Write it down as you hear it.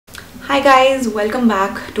Hi guys, welcome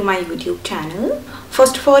back to my YouTube channel.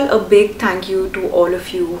 First of all, a big thank you to all of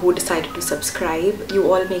you who decided to subscribe.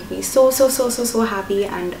 You all make me so happy,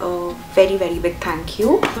 and a very big thank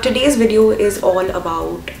you. Today's video is all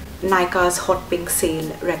about Nykaa's hot pink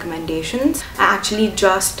sale recommendations. I actually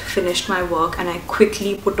just finished my work and I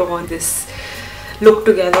quickly put on this look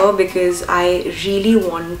together because I really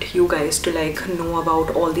want you guys to know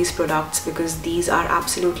about all these products, because these are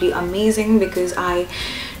absolutely amazing, because I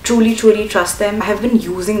truly trust them. I have been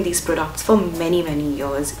using these products for many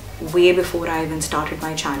years, way before I even started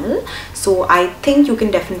my channel, so I think you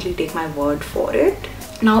can definitely take my word for it.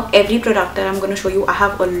 Now, every product that I'm going to show you, I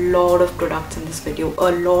have a lot of products in this video,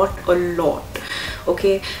 a lot,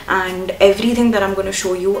 okay, and everything that I'm going to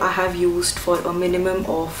show you I have used for a minimum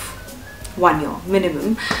of 1 year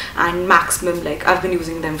minimum, and maximum I've been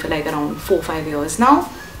using them for around 4-5 years now.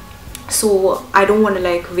 So I don't want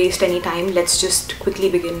to waste any time. Let's just quickly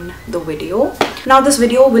begin the video. Now this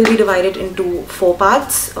video will be divided into 4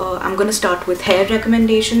 parts. I'm going to start with hair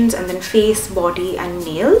recommendations, and then face, body and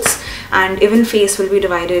nails, and even face will be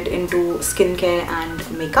divided into skincare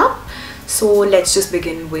and makeup. So let's just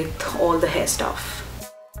begin with all the hair stuff.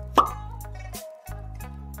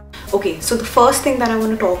 Okay, so the first thing that I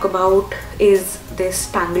want to talk about is this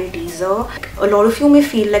Tangle teezer. A lot of you may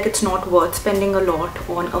feel like it's not worth spending a lot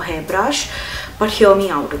on a hairbrush, but hear me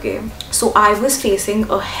out, okay? So I was facing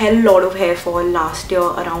a hell lot of hair fall last year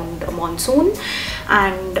around monsoon,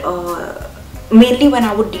 and mainly when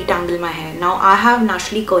I would detangle my hair. Now I have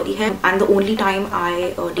naturally curly hair, and the only time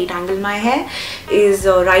I detangle my hair is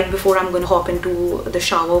right before I'm going to hop into the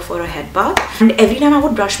shower for a head bath. And every time I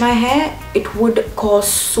would brush my hair, it would cause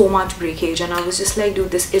so much breakage, and I was just like, dude,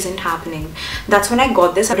 this isn't happening. That's when I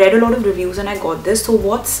got this. I read a lot of reviews and I got this. So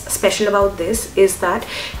what's special about this is that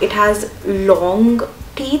it has long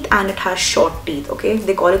teeth and it has short teeth, okay?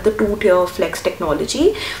 They call it the 2-tier flex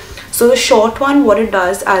technology. So the short one, what it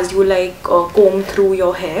does as you comb through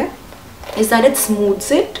your hair is that it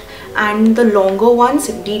smooths it, and the longer ones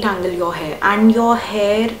detangle your hair, and your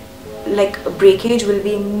hair breakage will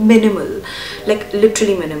be minimal,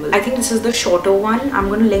 literally minimal. I think this is the shorter one. I'm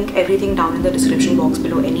going to link everything down in the description box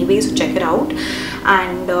below anyway, so check it out.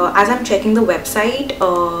 And as I'm checking the website,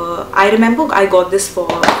 I remember I got this for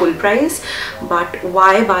full price, but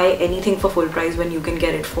why buy anything for full price when you can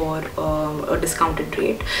get it for a discounted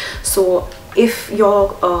rate? So if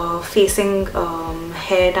you're facing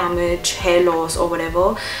hair damage, hair loss or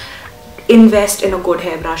whatever, invest in a good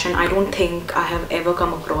hairbrush, and I don't think I have ever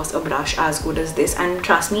come across a brush as good as this. And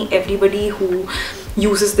trust me, everybody who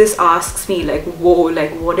uses this asks me whoa,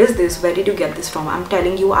 what is this, where did you get this from? I'm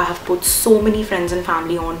telling you, I have put so many friends and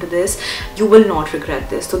family onto this. You will not regret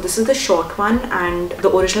this. So this is the short one, and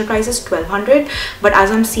the original price is 1200, but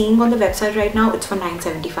as I'm seeing on the website right now, it's for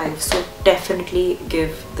 975. So definitely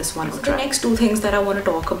give this one a try. The next 2 things that I want to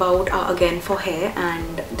talk about are again for hair,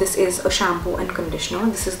 and this is a shampoo and conditioner.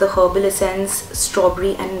 This is the Herbal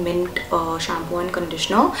Strawberry and Mint shampoo and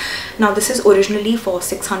conditioner. Now this is originally for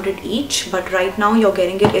 600 each, but right now you're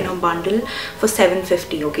getting it in a bundle for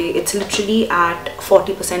 750, okay? It's literally at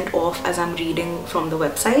 40% off as I'm reading from the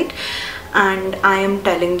website, and I am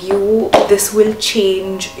telling you, this will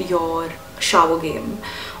change your shower game,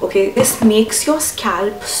 okay? This makes your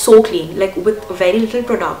scalp so clean, with very little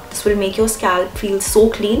product. This will make your scalp feel so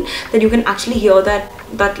clean that you can actually hear that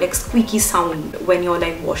squeaky sound when you're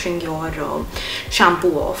washing your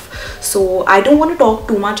shampoo off. So I don't want to talk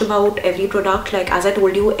too much about every product. As I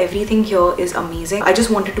told you, everything here is amazing. I just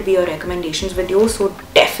wanted to be a recommendations video, so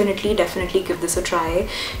definitely give this a try.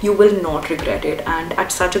 You will not regret it, and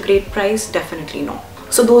at such a great price, definitely not.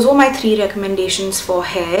 So those were my 3 recommendations for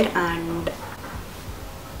hair, and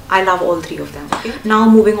I love all 3 of them, okay? Now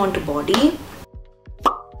moving on to body.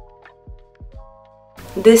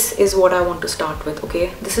 This is what I want to start with,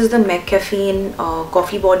 okay? This is the MCaffeine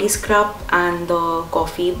coffee body scrub and the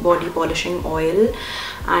coffee body polishing oil,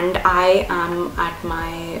 and I am at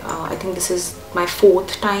my I think this is my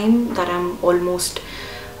 4th time that I'm almost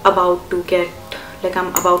about to get,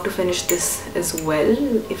 I'm about to finish this as well.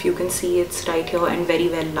 If you can see, it's right here and very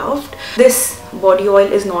well loved. This body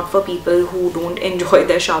oil is not for people who don't enjoy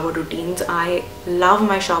their shower routines. I love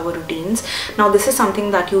my shower routines. Now this is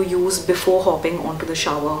something that you use before hopping onto the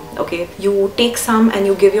shower, okay? You take some and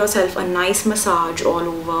you give yourself a nice massage all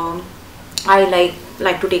over. I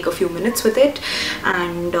like to take a few minutes with it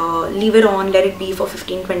and leave it on, let it be for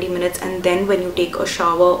 15-20 minutes, and then when you take a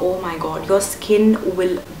shower, oh my god, your skin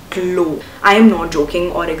will glow. I am not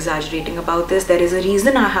joking or exaggerating about this. There is a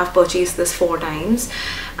reason I have purchased this 4 times,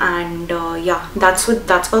 and yeah, that's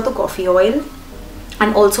about the coffee oil.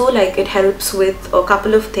 and also like it helps with a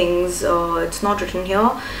couple of things. It's not written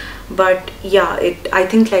here, but yeah, I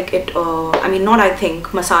think like it I mean, not I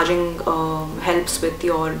think, massaging helps with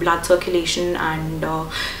your blood circulation, and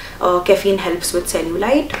caffeine helps with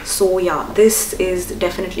cellulite. So yeah, this is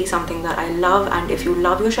definitely something that I love, and if you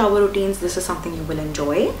love your shower routines, this is something you will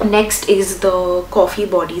enjoy. Next is the coffee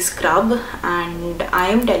body scrub, and I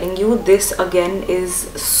am telling you, this again is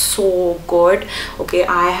so good. Okay,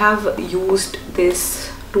 I have used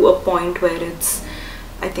this to a point where it's,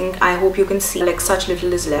 I hope you can see like such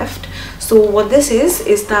little is left. So what this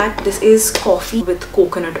is that this is coffee with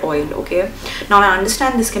coconut oil. Okay, now I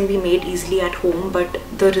understand this can be made easily at home, but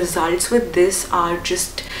the results with this are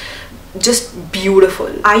just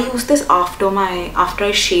beautiful. I use this after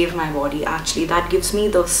I shave my body. Actually, that gives me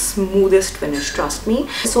the smoothest finish, trust me.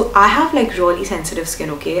 So I have like really sensitive skin,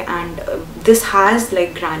 okay, and this has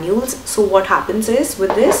like granules. So what happens is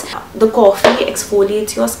with this, the coffee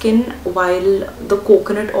exfoliates your skin, while the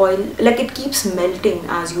coconut oil, like, it keeps melting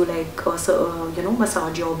as you like you know,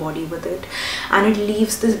 massage your body with it, and it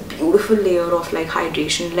leaves this beautiful layer of like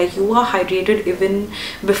hydration. Like, you are hydrated even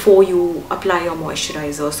before you apply your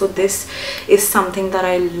moisturizer. So this is something that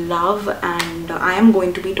I love, and I am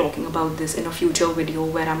going to be talking about this in a future video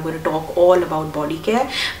where I'm going to talk all about body care,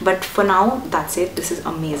 but for now that's it. This is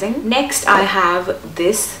amazing. Next I have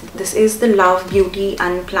this is the Love Beauty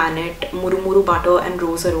and Planet Murumuru Butter and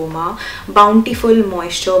Rose Aroma Bountiful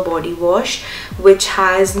Moisture Body Wash, which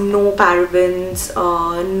has no parabens,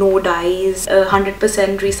 no dyes,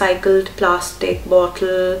 100% recycled plastic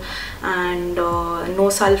bottle, and no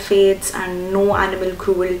sulfates and no animal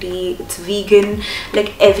cruelty. It's vegan.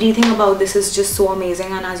 Like, everything about this is just so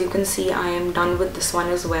amazing, and as you can see, I am done with this one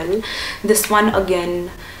as well. This one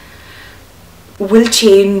again will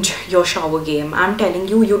change your shower game. I'm telling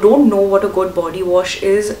you, you don't know what a good body wash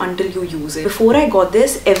is until you use it. Before I got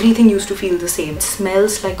this, everything used to feel the same. It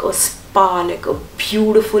smells like a spa, like a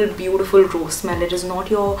beautiful rose smell. It is not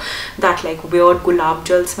that like weird gulab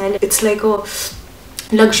gel smell. It's like a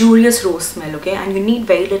luxurious rose smell, okay, and you need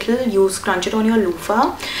very little. You scrunch it on your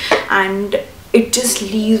loofah, and it just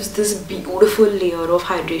leaves this beautiful layer of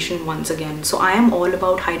hydration once again. So I am all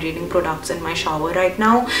about hydrating products in my shower right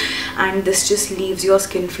now, and this just leaves your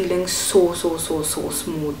skin feeling so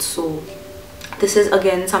smooth. So this is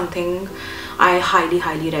again something I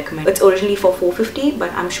highly recommend. It's originally for $4.50,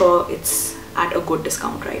 but I'm sure it's at a good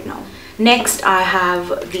discount right now. Next I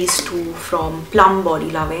have these two from Plum Body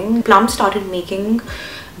Loving. Plum started making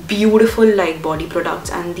beautiful like body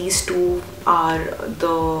products, and these two are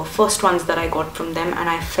the first ones that I got from them, and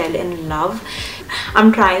I fell in love.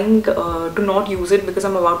 I'm trying to not use it because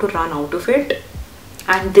I'm about to run out of it,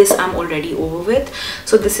 and this I'm already over with.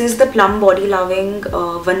 So this is the Plum Body Loving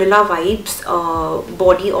Vanilla Vibes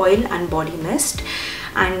body oil and body mist.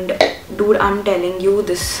 And dude, I'm telling you,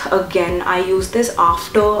 this again, I use this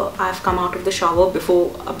after I've come out of the shower,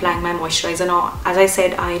 before applying my moisturizer. Now, as I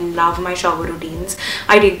said, I love my shower routines.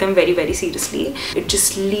 I take them very seriously. It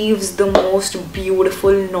just leaves the most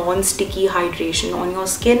beautiful non-sticky hydration on your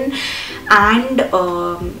skin, and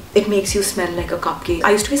it makes you smell like a cupcake.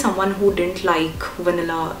 I used to be someone who didn't like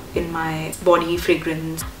vanilla in my body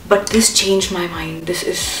fragrance, but this changed my mind. This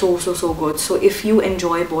is so good. So if you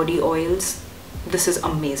enjoy body oils, this is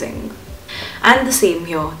amazing. And the same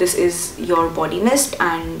here, this is your body mist,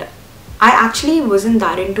 and I actually wasn't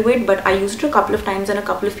that into it, but I used it a couple of times, and a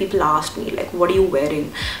couple of people asked me like, what are you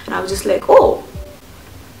wearing? And I was just like, oh,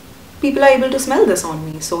 people are able to smell this on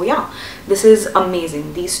me. So yeah, this is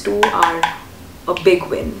amazing. These two are a big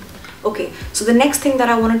win. Okay, so the next thing that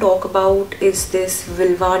I want to talk about is this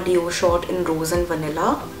Vilvah Deo shot in Rose and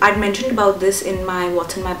Vanilla. I'd mentioned about this in my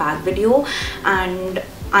What's in My Bag video, and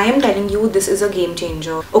I am telling you, this is a game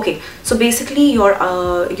changer. Okay, so basically your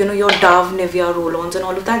you know, your Dove, Nivea roll-ons and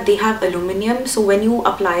all of that, they have aluminum. So when you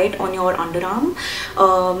apply it on your underarm,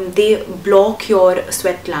 they block your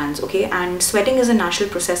sweat glands, okay? And sweating is a natural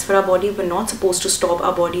process for our body. We're not supposed to stop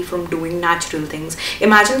our body from doing natural things.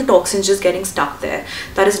 Imagine the toxins just getting stuck there.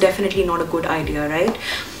 That is definitely not a good idea, right?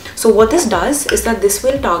 So what this does is that this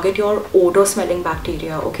will target your odor smelling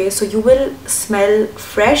bacteria, okay? So you will smell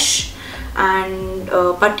fresh, and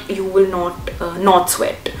but you will not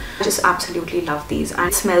sweat. I just absolutely love these, and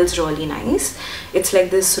it smells really nice. It's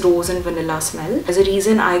like this rose and vanilla smell. There's a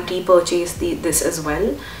reason I repurchased this as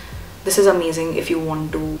well. This is amazing if you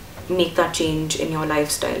want to make that change in your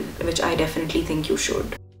lifestyle, which I definitely think you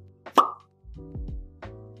should.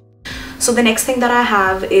 So the next thing that I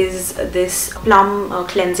have is this Plum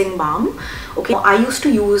cleansing balm. Okay, I used to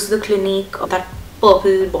use the Clinique, that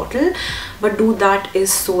purple bottle, but dude, that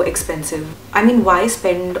is so expensive. I mean, why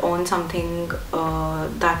spend on something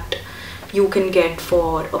that you can get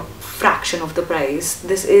for a fraction of the price?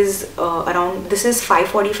 This is this is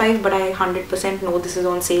 $5.45, but I 100% know this is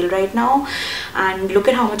on sale right now, and look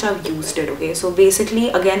at how much I've used it. Okay, so basically,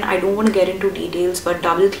 again, I don't want to get into details, but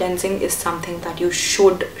double cleansing is something that you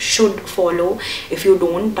should follow. If you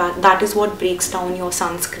don't, that is what breaks down your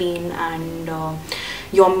sunscreen and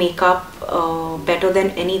your makeup better than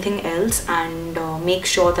anything else, and make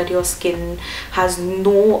sure that your skin has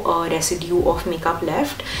no residue of makeup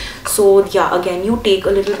left. So yeah, again, you take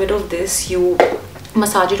a little bit of this, you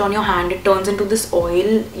massage it on your hand, it turns into this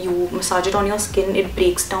oil, you massage it on your skin, it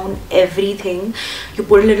breaks down everything, you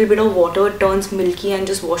put a little bit of water, it turns milky, and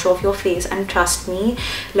just wash off your face. And trust me,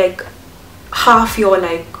 like half your,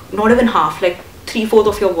 like not even half, like 3/4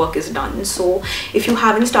 of your work is done. So if you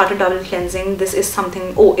haven't started double cleansing, this is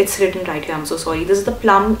something, oh, it's written right here, I'm so sorry. This is the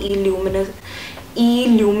Plum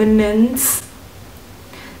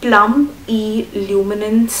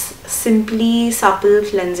e-luminence simply supple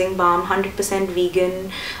cleansing balm, 100%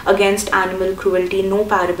 vegan, against animal cruelty, no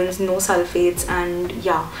parabens, no sulfates, and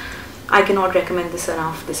yeah, I cannot recommend this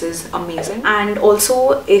enough. This is amazing. And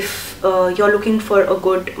also, if you're looking for a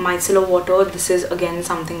good micellar water, this is again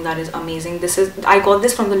something that is amazing. This is, I got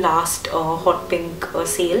this from the last hot pink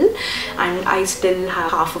sale, and I still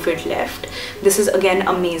have half of it left. This is again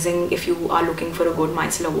amazing if you are looking for a good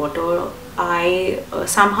micellar water. I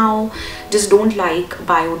somehow just don't like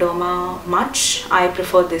Bioderma much. I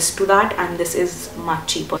prefer this to that, and this is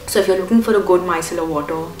much cheaper. So if you're looking for a good micellar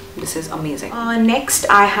water, this is amazing. Next,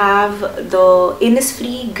 I have the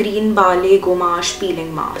Innisfree Green Barley Gommage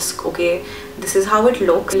Peeling Mask. Okay, this is how it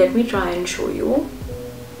looks. Let me try and show you.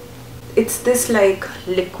 It's this like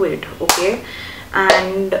liquid, okay,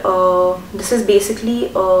 and this is basically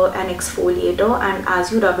an exfoliator, and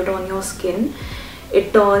as you rub it on your skin,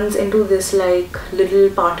 it turns into this like little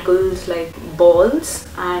particles, like balls,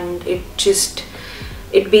 and it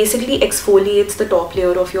basically exfoliates the top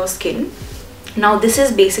layer of your skin. Now this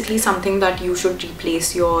is basically something that you should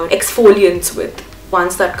replace your exfoliants with,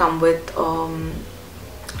 ones that come with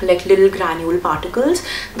like little granule particles.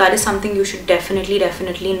 That is something you should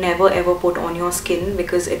definitely never ever put on your skin,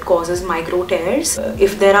 because it causes micro tears.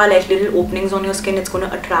 If there are like little openings on your skin, it's going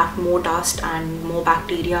to attract more dust and more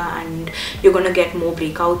bacteria, and you're going to get more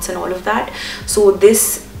breakouts and all of that. So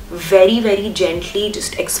this very gently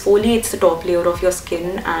just exfoliates the top layer of your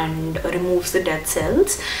skin and removes the dead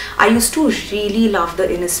cells. I used to really love the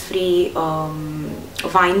Innisfree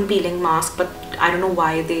wine peeling mask, but I don't know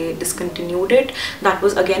why they discontinued it. That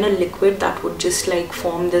was again a liquid that would just like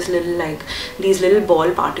form this little, like these little ball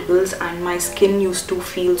particles, and my skin used to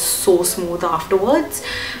feel so smooth afterwards.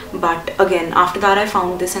 But again, after that I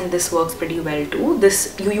found this, and this works pretty well too.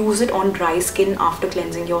 This, you use it on dry skin after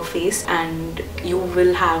cleansing your face, and you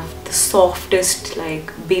will have the softest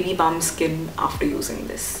like baby bum skin after using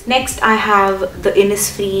this. Next, I have the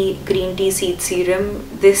Innisfree Green Tea Seed Serum.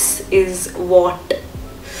 This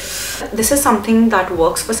is something that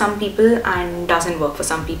works for some people and doesn't work for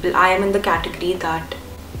some people. I am in the category that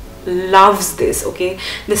loves this. Okay,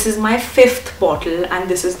 this is my 5th bottle, and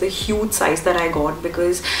this is the huge size that I got,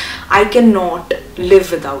 because I cannot live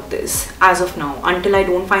without this as of now. Until I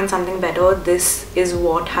don't find something better, this is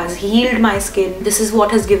what has healed my skin. This is what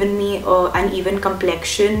has given me an even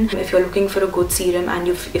complexion. If you're looking for a good serum, and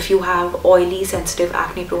if you have oily, sensitive,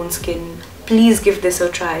 acne prone skin, please give this a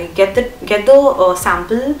try. Get the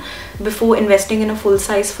sample before investing in a full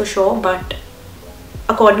size for sure, but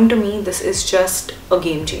according to me, this is just a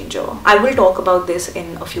game changer. I will talk about this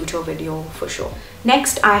in a future video for sure.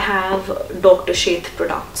 Next, I have Dr. Sheth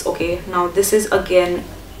products. Okay, now this is again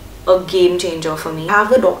a game changer for me. I have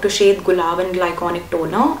the Dr. Sheth Gulab and Glycolic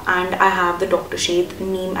toner, and I have the Dr. Sheth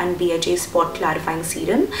Neem and BHA spot clarifying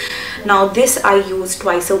serum. Now this I use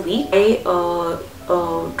twice a week. I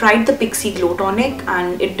tried the Pixie Glow Tonic,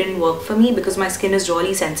 and it didn't work for me because my skin is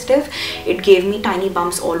really sensitive. It gave me tiny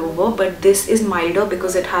bumps all over, but this is milder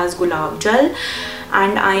because it has gulab gel.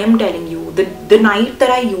 And I am telling you, the night that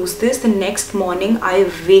I use this, the next morning I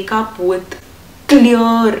wake up with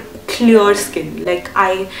clear skin. Like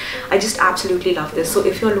I just absolutely love this. So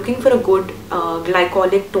if you're looking for a good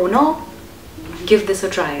glycolic toner, give this a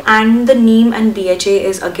try. And the Neem and BHA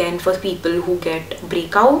is again for people who get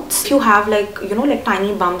breakouts. If you have like, you know, like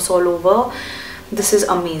tiny bumps all over, this is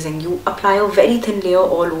amazing. You apply a very thin layer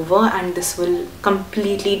all over, and this will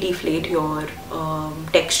completely deflate your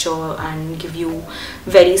texture and give you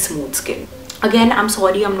very smooth skin. Again, I'm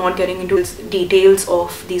sorry I'm not getting into details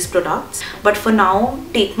of these products, but for now,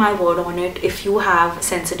 take my word on it. If you have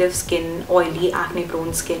sensitive skin, oily, acne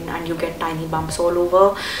prone skin, and you get tiny bumps all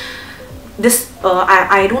over, this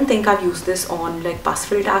I don't think I've used this on like pus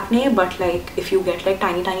filled acne, but like if you get like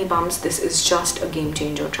tiny bumps, this is just a game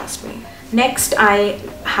changer, trust me. Next, I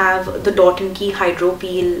have the dot&key Hydro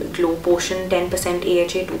Peel Glow Potion 10%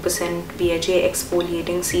 AHA 2% BHA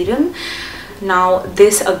exfoliating serum. Now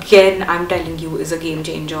this again, I'm telling you, is a game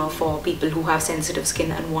changer for people who have sensitive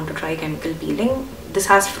skin and want to try chemical peeling. This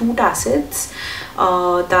has fruit acids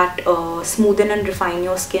that smoothen and refine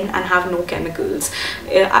your skin and have no chemicals.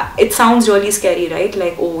 It sounds really scary, right?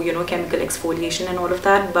 Like, oh, you know, chemical exfoliation and all of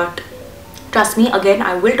that, but trust me, again,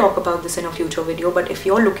 I will talk about this in a future video, but if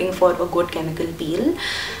you're looking for a good chemical peel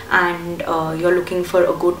and you're looking for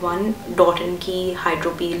a good one, dot&key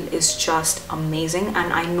Hydro Peel is just amazing,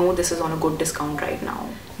 and I know this is on a good discount right now.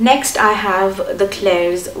 Next, I have the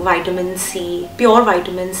Klairs Vitamin C, Pure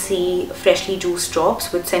Vitamin C Freshly Juiced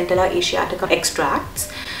Drops with Centella Asiatica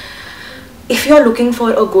extracts. If you're looking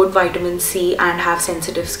for a good vitamin C and have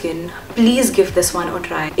sensitive skin, please give this one a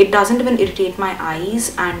try. It doesn't even irritate my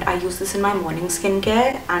eyes, and I use this in my morning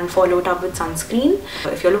skincare and follow it up with sunscreen.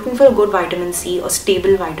 If you're looking for a good vitamin C, a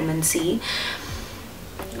stable vitamin C,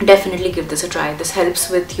 definitely give this a try. This helps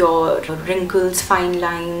with your wrinkles, fine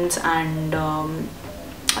lines, and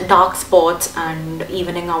dark spots, and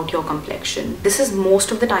evening out your complexion. This is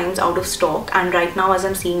most of the times out of stock, and right now, as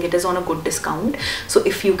I'm seeing, it is on a good discount. So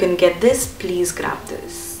if you can get this, please grab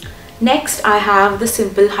this. Next, I have the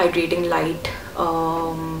Simple Hydrating Light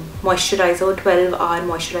moisturizer, 12-hour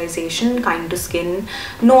moisturization, kind to skin,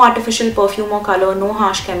 no artificial perfume or color, no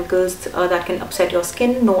harsh chemicals that can upset your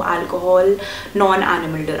skin, no alcohol,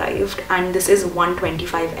 non-animal derived, and this is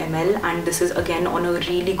 125 ml, and this is again on a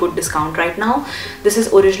really good discount right now. This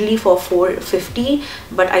is originally for $450,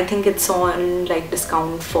 but I think it's on like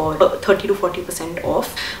discount for 30 to 40%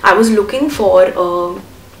 off. I was looking for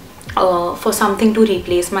something to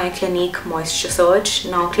replace my Clinique Moisture Surge.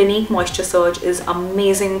 Now Clinique Moisture Surge is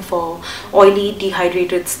amazing for oily,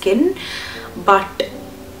 dehydrated skin, but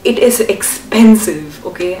it is expensive,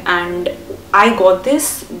 okay? And I got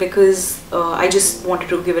this because I just wanted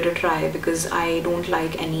to give it a try, because I don't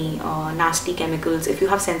like any nasty chemicals. If you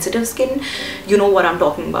have sensitive skin, you know what I'm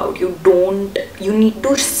talking about. You need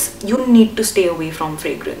to stay away from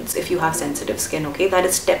fragrance if you have sensitive skin, okay? That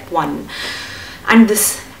is step one. And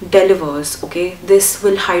this delivers, okay? This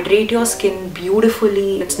will hydrate your skin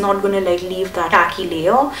beautifully. It's not gonna like leave that tacky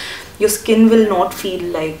layer. Your skin will not feel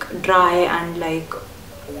like dry and like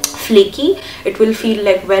flaky. It will feel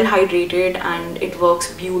like well hydrated, and it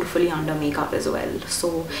works beautifully under makeup as well.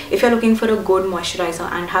 So if you're looking for a good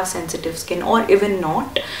moisturizer and have sensitive skin, or even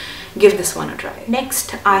not, give this one a try.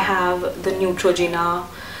 Next, I have the Neutrogena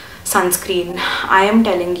sunscreen. I am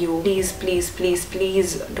telling you, please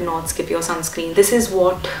do not skip your sunscreen. This is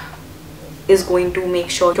what is going to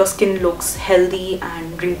make sure your skin looks healthy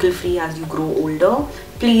and wrinkle free as you grow older.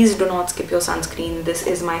 Please do not skip your sunscreen. This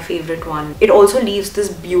is my favorite one. It also leaves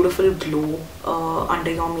this beautiful glow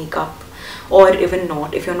under your makeup, or even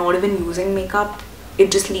not. If you're not even using makeup,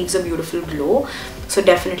 it just leaves a beautiful glow. So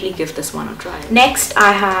definitely give this one a try. Next,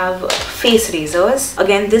 I have face razors.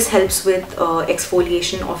 Again, this helps with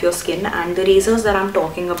exfoliation of your skin, and the razors that I'm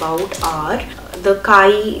talking about are the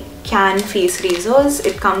Kai Can face razors.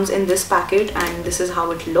 It comes in this packet, and this is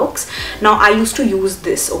how it looks. Now I used to use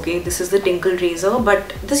this, okay? This is the Tangle razor,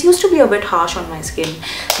 but this used to be a bit harsh on my skin.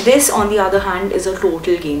 This, on the other hand, is a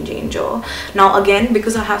total game changer. Now again,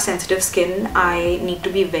 because I have sensitive skin, I need to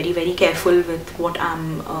be very careful with what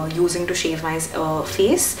I'm using to shave my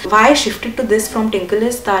face. Why I shifted to this from Tangle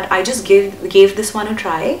is that I just gave this one a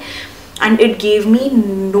try, and it gave me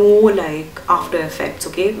no like after effects,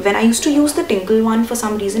 okay? When I used to use the Tangle one, for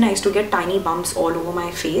some reason I used to get tiny bumps all over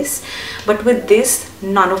my face, but with this,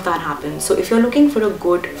 none of that happens. So if you're looking for a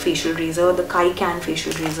good facial razor, the Kai Can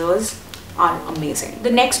facial razors are amazing. The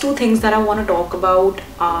next two things that I want to talk about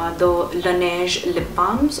are the Laneige lip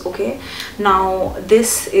balms, okay? Now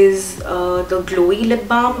this is the glowy lip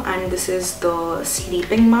balm, and this is the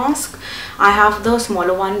sleeping mask. I have the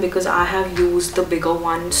smaller one because I have used the bigger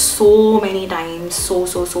one so many times,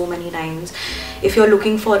 so many times. If you're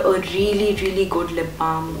looking for a really good lip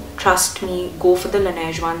balm, trust me, go for the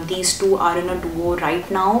Laneige one. These two are in a duo right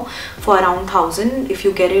now for around 1000. If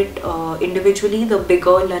you get it individually, the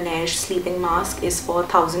bigger Laneige sleep sleeping mask is for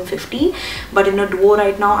 1050, but in a duo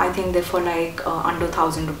right now I think they're for like under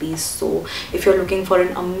 1000 rupees. So if you're looking for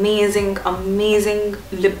an amazing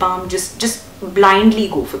lip balm, just blindly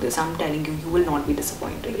go for this. I'm telling you, you will not be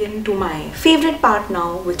disappointed. Into my favorite part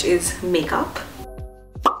now, which is makeup.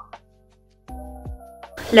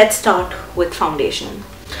 Let's start with foundation.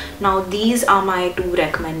 Now these are my 2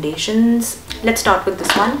 recommendations. Let's start with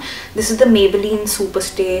this one. This is the Maybelline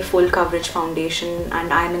Superstay Full Coverage Foundation,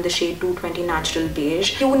 and I'm in the shade 220 Natural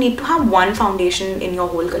Beige. You need to have one foundation in your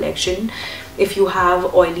whole collection. If you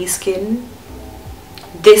have oily skin,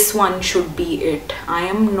 this one should be it. I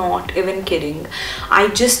am not even kidding. I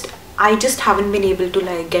just haven't been able to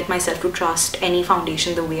like get myself to trust any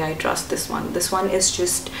foundation the way I trust this one. This one is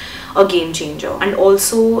just a game changer. And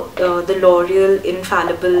also the L'Oreal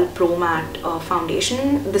Infallible Pro Matte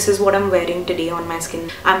foundation. This is what I'm wearing today on my skin.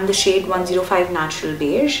 I'm the shade 105 Natural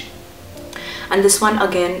Beige. And this one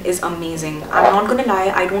again is amazing. I'm not gonna lie,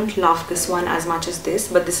 I don't love this one as much as this,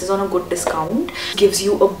 but this is on a good discount. Gives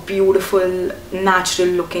you a beautiful natural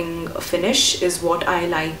looking finish is what I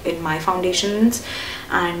like in my foundations,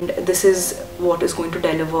 and this is what is going to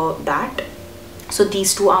deliver that. So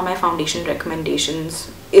these 2 are my foundation recommendations.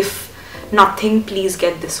 If nothing, please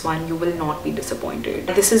get this one. You will not be disappointed.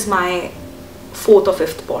 This is my 4th or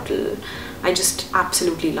 5th bottle. I just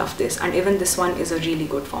absolutely love this, and even this one is a really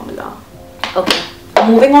good formula. Okay,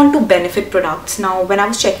 moving on to Benefit products. Now when I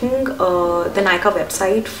was checking the Nykaa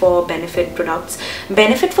website for Benefit products,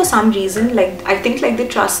 Benefit for some reason, like I think like they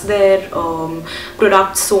trust their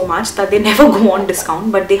products so much that they never go on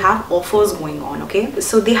discount, but they have offers going on. Okay,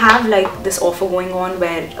 so they have like this offer going on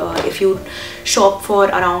where if you shop for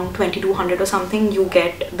around 2200 or something, you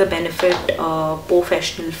get the Benefit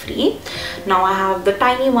Professional free. Now I have the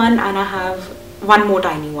tiny one and I have one more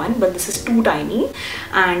tiny one, but this is 2 tiny,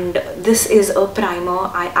 and this is a primer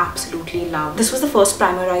I absolutely love. This was the first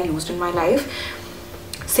primer I used in my life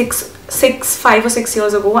 5 or 6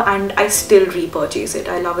 years ago, and I still repurchase it.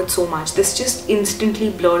 I love it so much. This just instantly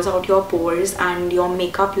blurs out your pores and your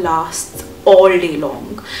makeup lasts all day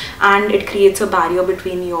long, and it creates a barrier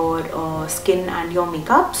between your skin and your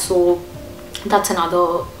makeup. So that's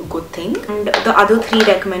another good thing. And the other 3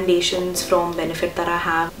 recommendations from Benefit that I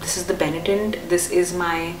have, this is the Benetint. This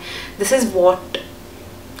is what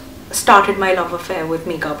started my love affair with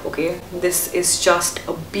makeup. Okay, this is just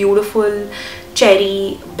a beautiful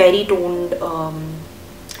cherry berry toned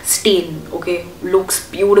stain. Okay,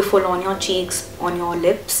 looks beautiful on your cheeks, on your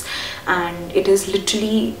lips, and it is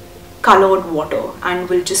literally colored water and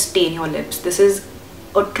will just stain your lips. This is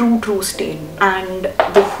a true stain. And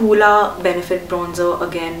the Hoola Benefit bronzer,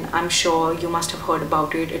 again, I'm sure you must have heard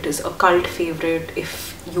about it. It is a cult favorite.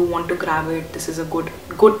 If you want to grab it, this is a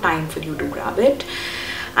good time for you to grab it.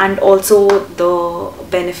 And also the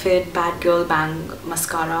Benefit Bad Girl Bang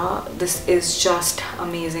mascara. This is just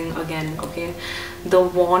amazing again. Okay, the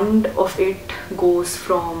wand of it goes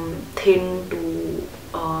from thin to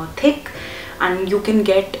thick, and you can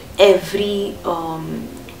get every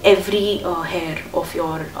hair of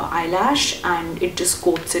your eyelash, and it just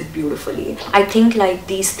coats it beautifully. I think like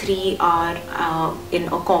these 3 are in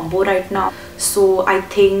a combo right now, so I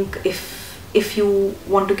think if you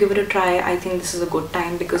want to give it a try, I think this is a good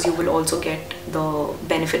time because you will also get the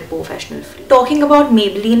Benefit Professional free. Talking about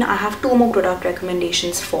Maybelline, I have 2 more product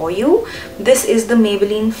recommendations for you. This is the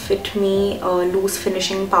Maybelline Fit Me Loose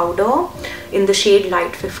Finishing Powder in the shade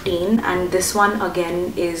Light 15, and this one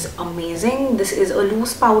again is amazing. This is a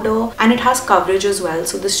loose powder and it has coverage as well,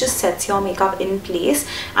 so this just sets your makeup in place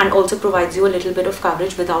and also provides you a little bit of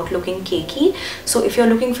coverage without looking cakey. So if you're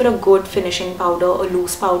looking for a good finishing powder, a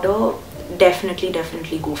loose powder,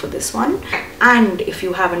 definitely go for this one. And if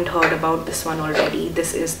you haven't heard about this one already,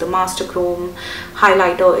 this is the Master Chrome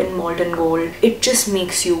highlighter in molten gold. It just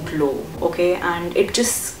makes you glow. Okay, and it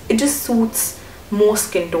just suits most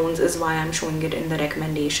skin tones, is why I'm showing it in the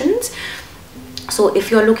recommendations. So if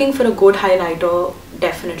you're looking for a good highlighter,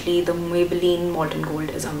 definitely the Maybelline molten gold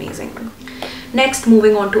is amazing. Next,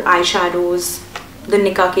 moving on to eyeshadows, the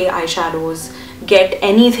Nykaa eyeshadows. Get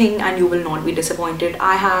anything and you will not be disappointed.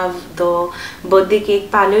 I have the Birthday Cake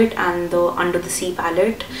palette and the Under the Sea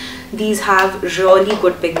palette. These have really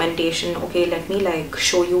good pigmentation. Okay, let me like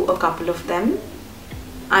show you a couple of them.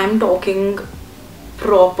 I'm talking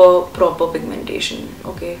proper pigmentation.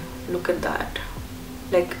 Okay, look at that.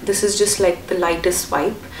 Like this is just like the lightest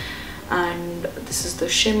swipe, and this is the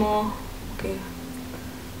shimmer. Okay,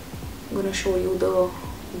 I'm gonna show you the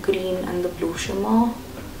green and the blue shimmer.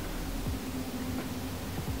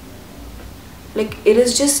 Like it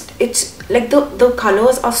is just, it's like the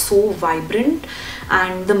colors are so vibrant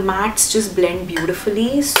and the mattes just blend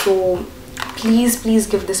beautifully. So please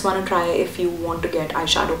give this one a try if you want to get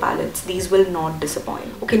eyeshadow palettes. These will not disappoint.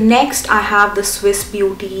 Okay, next I have the Swiss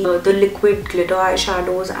Beauty the liquid glitter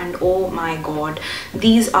eyeshadows, and oh my god,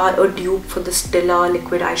 these are a dupe for the Stila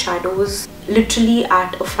liquid eyeshadows, literally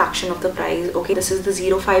at a fraction of the price. Okay, this is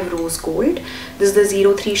the 05 Rose Gold, this is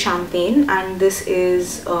the 03 Champagne, and this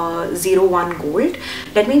is 01 Gold.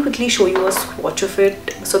 Let me quickly show you a swatch of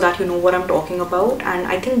it so that you know what I'm talking about. And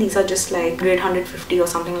I think these are just like grade 150 or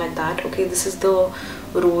something like that. Okay, this is the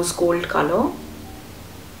rose gold color.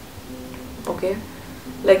 Okay,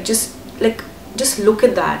 like just look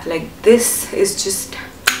at that. Like this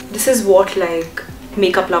is what like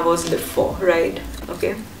makeup lovers live for, right?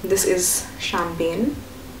 Okay, this is Champagne.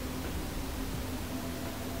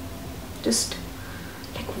 Just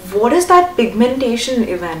like, what is that pigmentation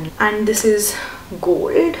even? And this is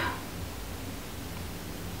Gold.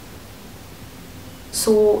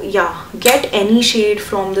 So yeah, get any shade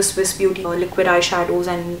from the Swiss Beauty liquid eyeshadows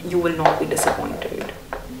and you will not be disappointed.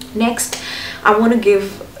 Next, I want to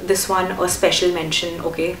give this one a special mention.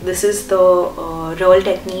 Okay, this is the Real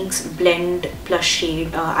Techniques Blend Plus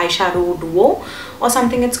Shade Eyeshadow Duo or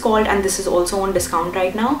something it's called, and this is also on discount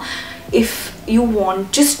right now. If you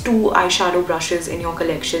want just 2 eyeshadow brushes in your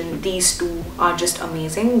collection, these 2 are just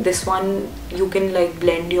amazing. This one you can like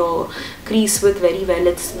blend your crease with very well.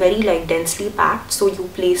 It's very like densely packed, so you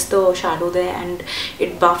place the shadow there and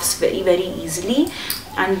it buffs very easily.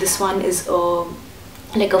 And this one is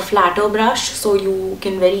like a flatter brush, so you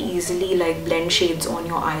can very easily like blend shades on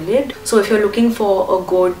your eyelid. So if you're looking for a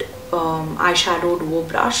good eyeshadow duo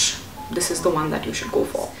brush, this is the one that you should go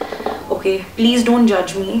for. Okay, please don't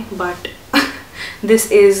judge me, but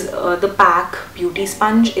this is the PAC beauty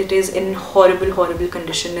sponge. It is in horrible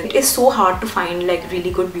condition. It is so hard to find like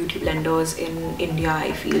really good beauty blenders in India,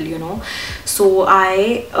 I feel, you know. So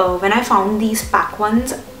I when I found these PAC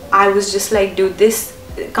ones, I was just like, dude, this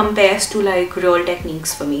compares to like Real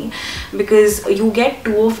Techniques for me, because you get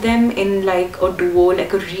 2 of them in like a duo,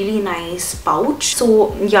 like a really nice pouch.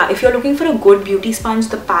 So yeah, if you're looking for a good beauty sponge,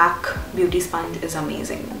 the PAC beauty sponge is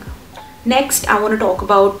amazing. Next, I want to talk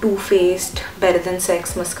about Too Faced Better Than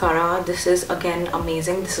Sex mascara. This is again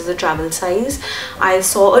amazing. This is a travel size. I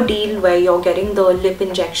saw a deal where you're getting the lip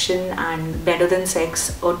injection and Better Than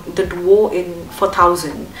Sex or the duo in for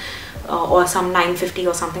 1000 or some 950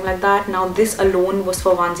 or something like that. Now this alone was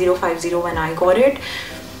for 1050 when I got it.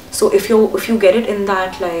 So if you get it in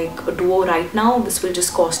that like a duo right now, this will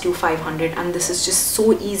just cost you 500, and this is just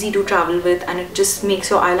so easy to travel with, and it just makes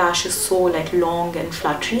your eyelashes so like long and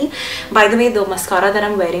fluttery. By the way, the mascara that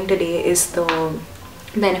I'm wearing today is the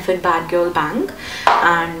Benefit Bad Girl Bang,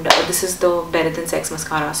 and this is the Better Than Sex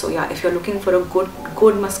mascara. So yeah, if you're looking for a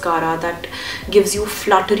good mascara that gives you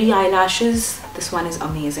fluttery eyelashes, this one is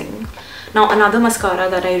amazing. Now another mascara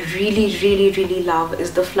that I really love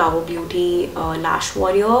is the Flower Beauty Lash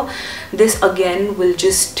Warrior. This again will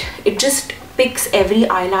just picks every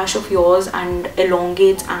eyelash of yours and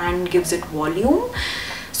elongates and gives it volume.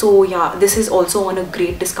 So yeah, this is also on a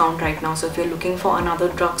great discount right now. So if you're looking for another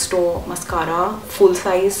drugstore mascara full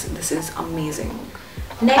size, this is amazing.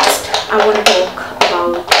 Next, I want to talk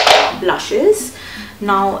about blushes.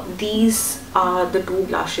 Now these are the 2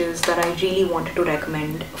 blushes that I really wanted to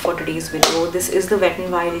recommend for today's video. This is the Wet n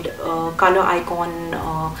Wild Color Icon,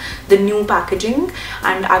 the new packaging,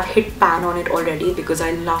 and I've hit pan on it already because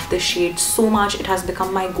I love this shade so much. It has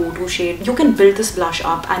become my go-to shade. You can build this blush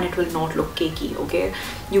up and it will not look cakey. Okay,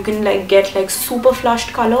 you can like get like super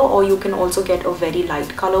flushed color, or you can also get a very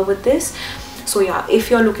light color with this. So yeah, if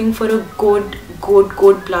you're looking for a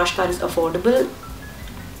good blush that is affordable,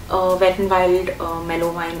 Wet n Wild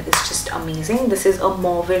Mellow Wine is just amazing. This is a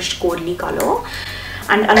mauvish corally color.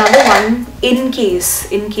 And another one, in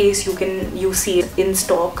case you see it in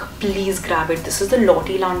stock, please grab it. This is the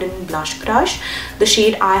Lottie London Blush Crush. The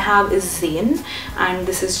shade I have is Zane, and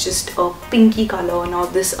this is just a pinky color. Now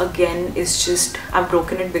this again is just, I've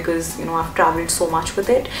broken it because you know I've traveled so much with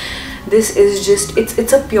it. This is just,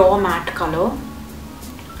 it's a pure matte color,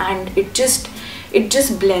 and it just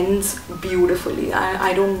blends beautifully.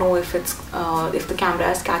 I don't know if it's if the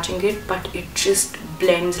camera is catching it, but it just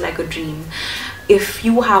blends like a dream. If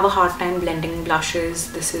you have a hard time blending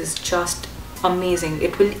blushes, this is just amazing.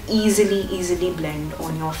 It will easily blend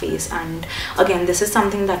on your face. And again, this is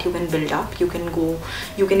something that you can build up. You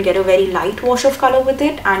can get a very light wash of color with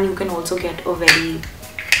it, and you can also get a very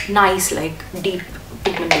nice like deep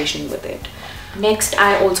pigmentation with it. Next,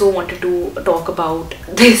 I also wanted to talk about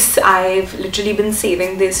this. I've literally been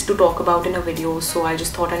saving this to talk about in a video, so I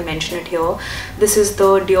just thought I'll mention it here. This is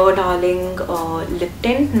the Dear Darling lip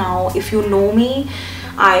tint. Now, if you know me,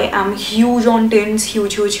 I am huge on tints,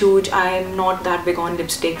 huge. I'm not that big on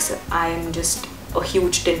lipsticks. I'm just a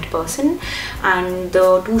huge tint person, and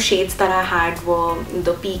the two shades that I had were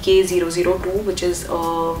the PK002, which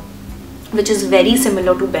is very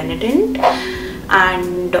similar to Benetint,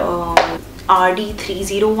 and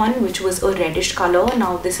RD301, which was a reddish color.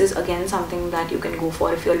 Now this is again something that you can go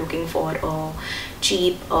for if you're looking for a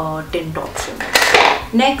cheap tint option.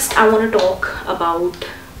 Next, I want to talk about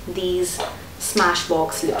these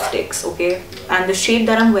Smashbox lipsticks, okay? And the shade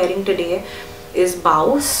that I'm wearing today is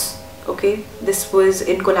Bows, okay? This was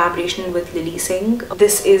in collaboration with Lily Singh.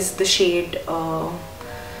 This is the shade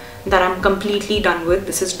that I'm completely done with.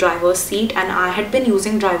 This is Driver's Seat, and I had been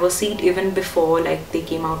using Driver's Seat even before like they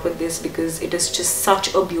came out with this, because it is just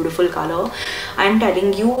such a beautiful color. I'm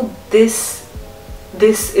telling you, this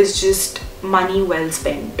is just money well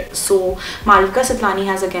spent. So Malvika Sitlani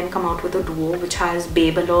has again come out with a duo which has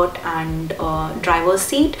Babe Alert and Driver's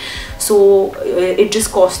Seat. So it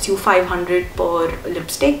just costs you 500 per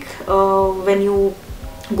lipstick when you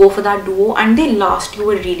go for that duo, and they last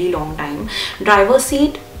you a really long time. Driver's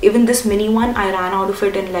Seat, even this mini one, I ran out of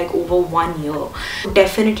it in like over 1 year.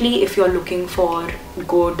 Definitely, if you're looking for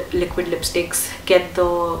good liquid lipsticks, get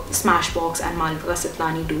the Smashbox and Malvika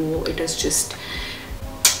Sitlani duo. It is just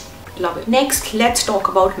love it. Next, let's talk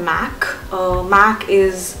about MAC. MAC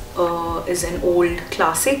is an old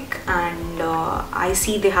classic, and I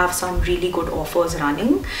see they have some really good offers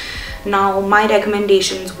running. Now, my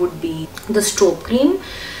recommendations would be the Strobe Cream.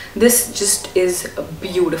 This just is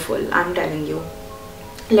beautiful, I'm telling you.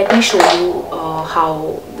 Let me show you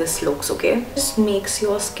how this looks, okay? This makes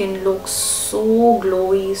your skin look so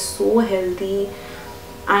glowy, so healthy,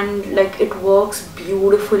 and like it works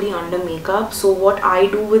beautifully under makeup. So what I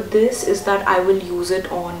do with this is that I will use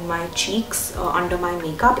it on my cheeks under my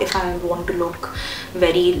makeup if I want to look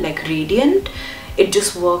very like radiant. It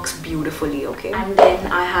just works beautifully, okay? And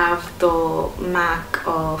then I have the MAC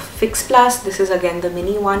Fix Plus. This is again the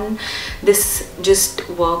mini one. This just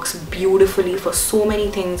works beautifully for so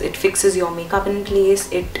many things. It fixes your makeup in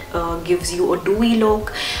place. It gives you a dewy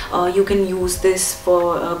look. You can use this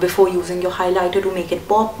for before using your highlighter to make it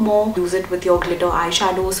pop more. Use it with your glitter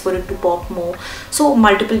eyeshadows for it to pop more. So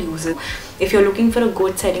multiple uses. If you're looking for a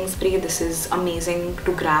good setting spray, this is amazing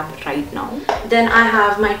to grab right now. Then I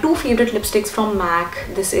have my two favorite lipsticks from MAC.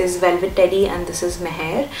 This is Velvet Teddy and this is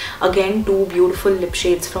Meher. Again, two beautiful lip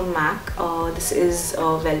shades from MAC. This is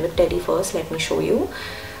Velvet Teddy first. Let me show you.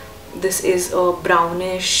 This is a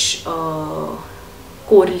brownish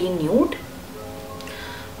corally nude.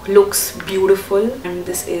 Looks beautiful. And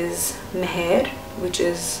this is Meher, which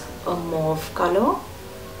is a mauve color.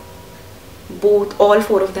 All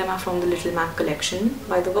four of them are from the Little MAC collection,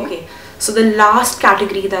 by the way. Okay, so the last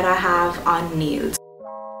category that I have are nails.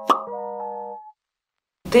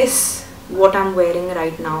 This, what I'm wearing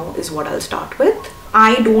right now, is what I'll start with.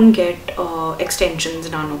 I don't get extensions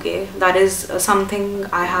done, okay? That is something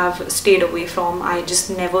I have stayed away from. I just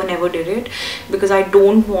never did it because I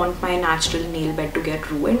don't want my natural nail bed to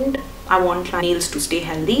get ruined. I want my nails to stay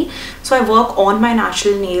healthy. So I work on my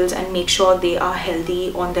natural nails and make sure they are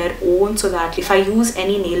healthy on their own, so that if I use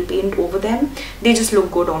any nail paint over them, they just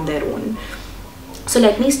look good on their own. So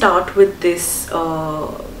let me start with this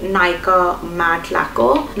Nykaa matte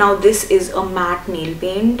lacquer. Now this is a matte nail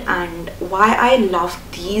paint, and why I love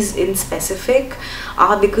these in specific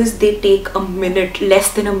are because they take a minute,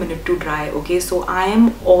 less than a minute to dry, okay? So I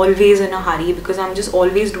am always in a hurry because I'm just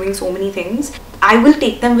always doing so many things. I will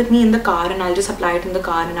take them with me in the car and I'll just apply it in the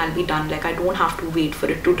car and I'll be done. Like, I don't have to wait for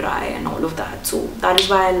it to dry and all of that. So that is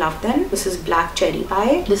why I love them. This is Black Cherry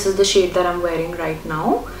Pie. This is the shade that I'm wearing right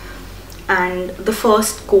now. And the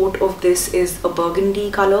first coat of this is a burgundy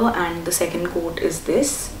color and the second coat is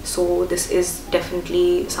this. So this is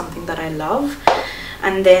definitely something that I love.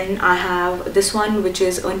 And then I have this one, which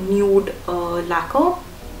is a nude lacquer.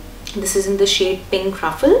 This is in the shade Pink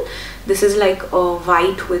Ruffle. This is like a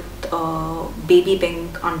white with baby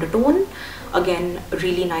pink undertone. Again,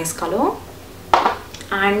 really nice color.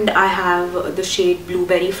 And I have the shade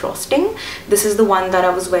Blueberry Frosting. This is the one that I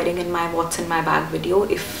was wearing in my What's in My Bag video.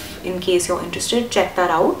 If in case you're interested, check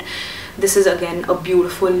that out. This is again a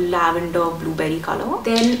beautiful lavender blueberry color.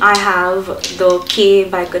 Then I have the K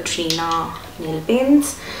by Katrina nail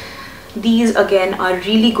paints. These again are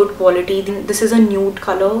really good quality. This is a nude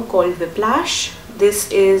color called Whiplash.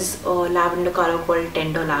 This is a lavender color called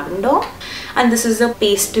Tender Lavender, and this is a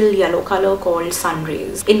pastel yellow color called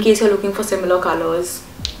Sunrays. In case you're looking for similar colors,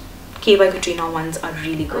 K by Katrina ones are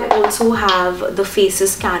really good. I also have the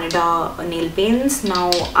Faces Canada nail paints.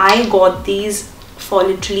 Now I got these for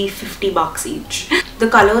literally 50 bucks each. The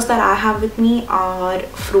colors that I have with me are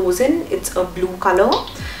Frozen, it's a blue color,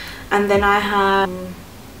 and then I have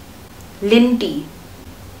Linty.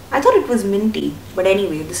 I thought it was minty, but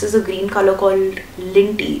anyway, this is a green color called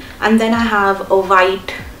Linty. And then I have a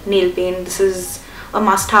white nail paint. This is a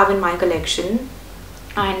must-have in my collection,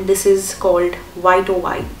 and this is called White O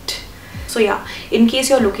White. So yeah, in case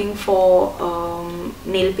you're looking for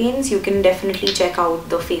nail paints, you can definitely check out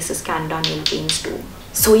the Faces Canada nail paints too.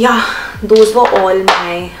 So yeah, those were all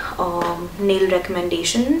my nail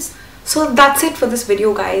recommendations. So that's it for this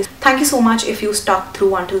video, guys. Thank you so much if you stuck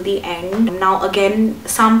through until the end. Now again,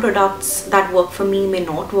 some products that work for me may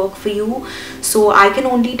not work for you, so I can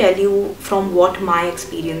only tell you from what my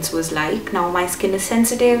experience was like. Now my skin is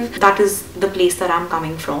sensitive, that is the place that I'm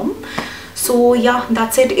coming from. So yeah,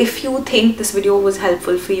 that's it. If you think this video was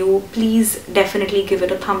helpful for you, please definitely give it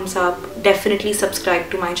a thumbs up, definitely subscribe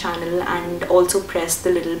to my channel, and also press the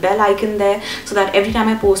little bell icon there so that every time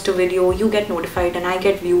I post a video you get notified and I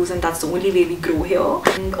get views, and that's the only way we grow here.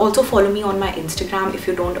 And also follow me on my Instagram if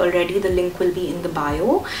you don't already, the link will be in the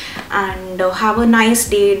bio. And have a nice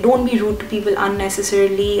day. Don't be rude to people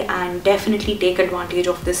unnecessarily, and definitely take advantage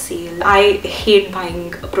of this sale. I hate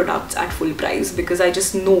buying products at full price because I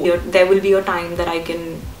just know there will be a time that I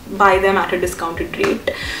can buy them at a discounted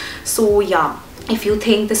rate. So yeah, if you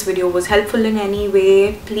think this video was helpful in any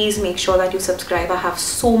way, please make sure that you subscribe. I have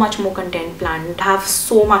so much more content planned. I have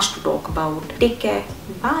so much to talk about. Take care.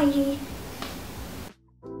 Bye.